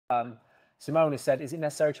Simone has said, is it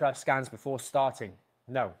necessary to have scans before starting?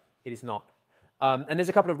 No, it is not. And there's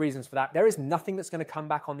a couple of reasons for that. There is nothing that's going to come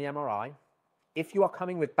back on the MRI if you are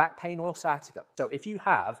coming with back pain or sciatica. So if you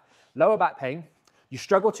have lower back pain, you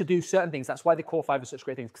struggle to do certain things. That's why the core five are such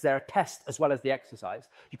great things, because they're a test as well as the exercise.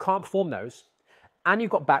 You can't perform those, and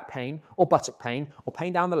you've got back pain or buttock pain or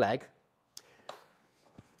pain down the leg,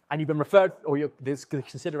 and you've been referred, or there's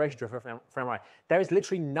consideration to refer for MRI. There is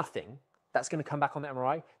literally nothing that's going to come back on the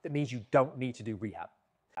MRI that means you don't need to do rehab.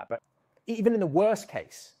 But even in the worst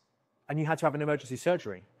case, and you had to have an emergency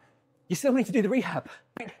surgery, you still need to do the rehab.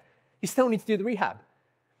 You still need to do the rehab.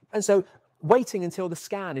 And so waiting until the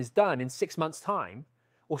scan is done in 6 months' time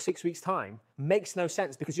or 6 weeks' time makes no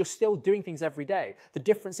sense, because you're still doing things every day. The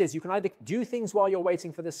difference is you can either do things while you're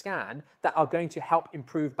waiting for the scan that are going to help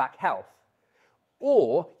improve back health,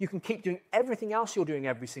 or you can keep doing everything else you're doing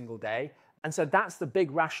every single day. And so that's the big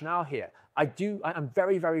rationale here. I'm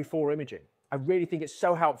very, very for imaging. I really think it's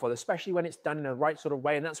so helpful, especially when it's done in the right sort of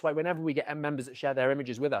way. And that's why whenever we get members that share their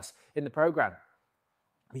images with us in the program,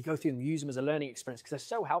 we go through them, use them as a learning experience, because they're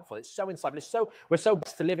so helpful. It's so insightful. We're so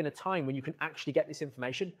blessed to live in a time when you can actually get this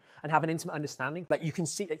information and have an intimate understanding. Like, you can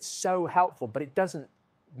see it's so helpful, but it doesn't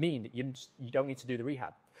mean that you don't need to do the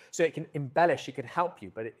rehab. So it can embellish, it can help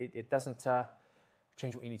you, but it doesn't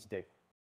change what you need to do.